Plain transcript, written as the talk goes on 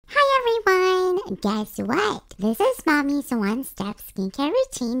guess what? This is Mommy's one-step skincare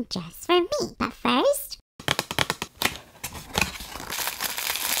routine just for me. But first,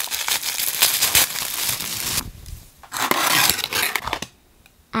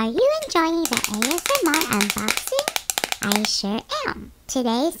 are you enjoying the ASMR unboxing? I sure am.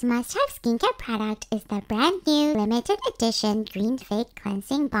 Today's must-have skincare product is the brand new limited edition Green Fig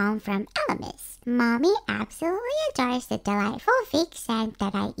Cleansing Balm from Elemis. Mommy absolutely adores the delightful fig scent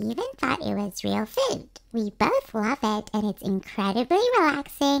that I even thought it was real food. We both love it and it's incredibly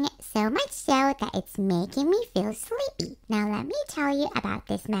relaxing, so much so that it's making me feel sleepy. Now let me tell you about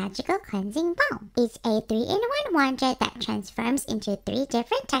this magical cleansing balm. It's a 3-in-1 wonder that transforms into 3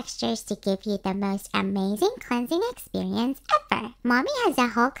 different textures to give you the most amazing cleansing experience ever. Mommy has a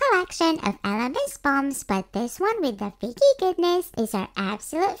whole collection of Elemis balms, but this one with the figgy goodness is our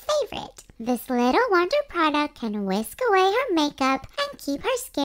absolute favorite. This little wonder product can whisk away her makeup and keep her skin